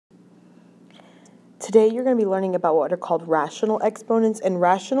Today you're going to be learning about what are called rational exponents, and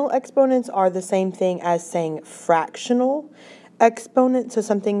rational exponents are the same thing as saying fractional exponent. So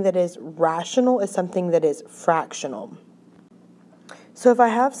something that is rational is something that is fractional. So if I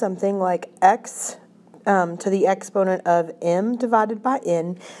have something like x to the exponent of m divided by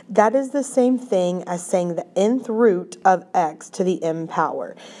n, that is the same thing as saying the nth root of x to the m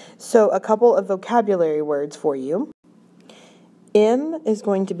power. So a couple of vocabulary words for you. M is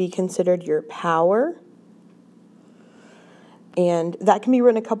going to be considered your power, and that can be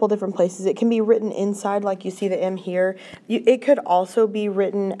written a couple different places. It can be written inside like you see the M here. It could also be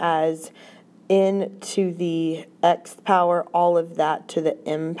written as n to the x power, all of that to the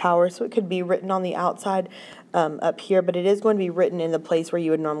m power. So it could be written on the outside up here, but it is going to be written in the place where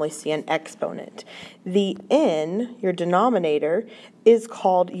you would normally see an exponent. The n, your denominator, is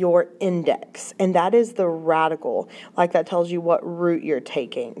called your index, and that is the radical. Like that tells you what root you're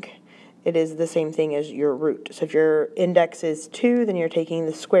taking. It is the same thing as your root. So if your index is 2, then you're taking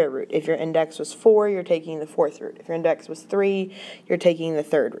the square root. If your index was 4, you're taking the fourth root. If your index was 3, you're taking the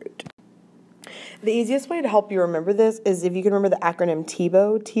third root. The easiest way to help you remember this is if you can remember the acronym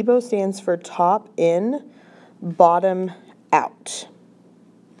TIBO. TIBO stands for top in, bottom out.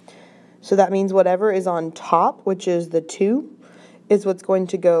 So that means whatever is on top, which is the 2, is what's going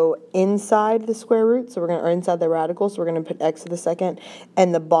to go inside the square root, or inside the radical, so we're going to put x to the second,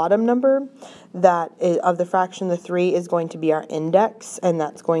 and the bottom number that is of the fraction, the 3, is going to be our index, and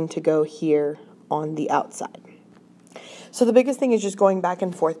that's going to go here on the outside. So the biggest thing is just going back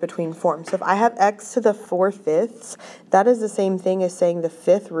and forth between forms. So if I have x to the 4/5, that is the same thing as saying the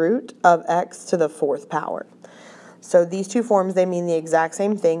 5th root of x to the 4th power. So these two forms, they mean the exact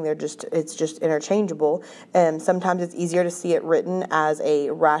same thing. It's just interchangeable. And sometimes it's easier to see it written as a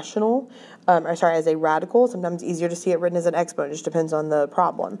as a radical. Sometimes it's easier to see it written as an exponent. It just depends on the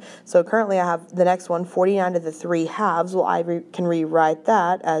problem. So currently I have the next one, 49 to the 3/2. Well, I can rewrite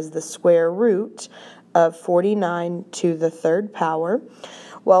that as the square root of 49 to the 3rd power.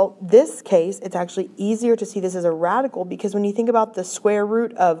 Well, this case, it's actually easier to see this as a radical because when you think about the square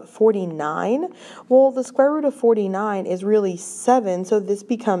root of 49, well, the square root of 49 is really 7, so this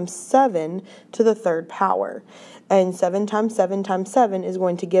becomes 7 to the 3rd power. And 7 times 7 times 7 is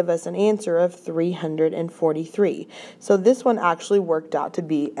going to give us an answer of 343. So this one actually worked out to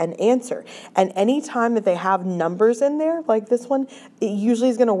be an answer. And any time that they have numbers in there, like this one, it usually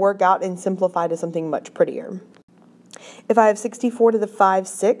is going to work out and simplify to something much prettier. If I have 64 to the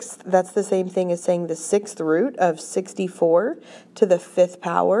 5/6, that's the same thing as saying the 6th root of 64 to the 5th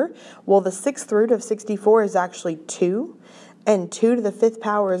power. Well, the 6th root of 64 is actually 2, and 2 to the 5th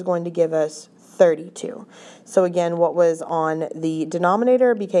power is going to give us 32. So again, what was on the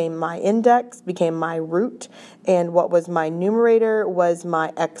denominator became my index, became my root, and what was my numerator was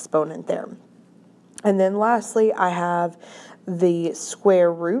my exponent there. And then lastly, I have the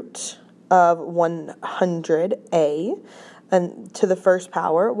square root of 100a and to the 1st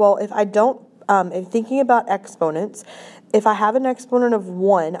power. Well, if I don't, if thinking about exponents, if I have an exponent of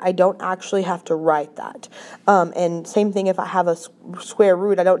 1, I don't actually have to write that. And same thing if I have a square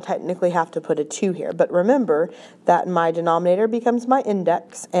root, I don't technically have to put a 2 here. But remember that my denominator becomes my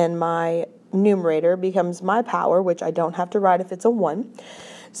index and my numerator becomes my power, which I don't have to write if it's a 1.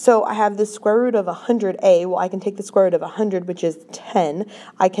 So I have the square root of 100a. Well, I can take the square root of 100, which is 10.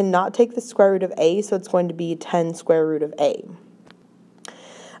 I cannot take the square root of a, so it's going to be 10 square root of a.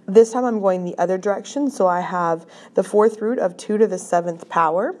 This time I'm going the other direction, so I have the 4th root of 2 to the 7th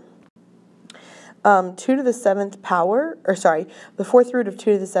power. 2 to the 7th power, the 4th root of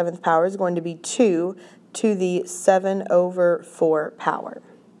 2 to the 7th power is going to be 2 to the 7/4 power.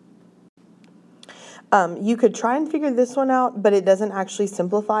 You could try and figure this one out, but it doesn't actually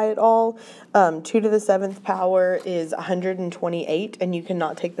simplify it all. 2 to the 7th power is 128, and you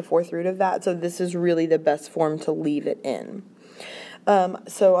cannot take the 4th root of that, so this is really the best form to leave it in.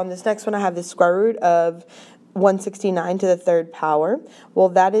 So on this next one, I have the square root of 169 to the 3rd power. Well,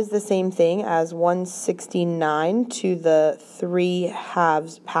 that is the same thing as 169 to the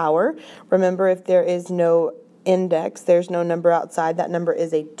 3/2 power. Remember, if there is no index, there's no number outside, that number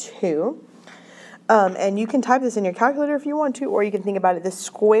is a 2. And you can type this in your calculator if you want to, or you can think about it. The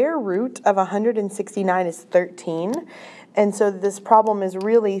square root of 169 is 13. And so this problem is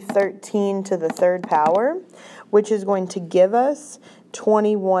really 13 to the 3rd power, which is going to give us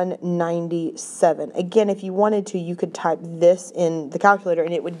 2197. Again, if you wanted to, you could type this in the calculator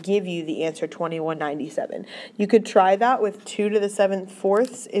and it would give you the answer 2197. You could try that with 2 to the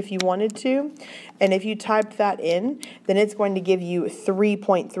 7/4 if you wanted to. And if you typed that in, then it's going to give you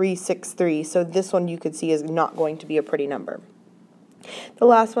 3.363. So this one you could see is not going to be a pretty number. The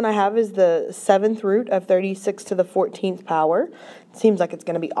last one I have is the 7th root of 36 to the 14th power. Seems like it's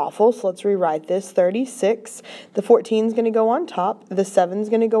going to be awful, so let's rewrite this. 36, the 14 is going to go on top, the 7 is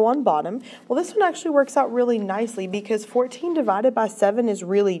going to go on bottom. Well, this one actually works out really nicely because 14 divided by 7 is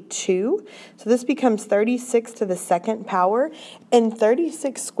really 2. So this becomes 36 to the 2nd power, and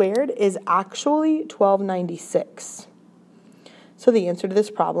 36 squared is actually 1296. So the answer to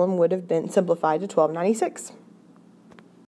this problem would have been simplified to 1296.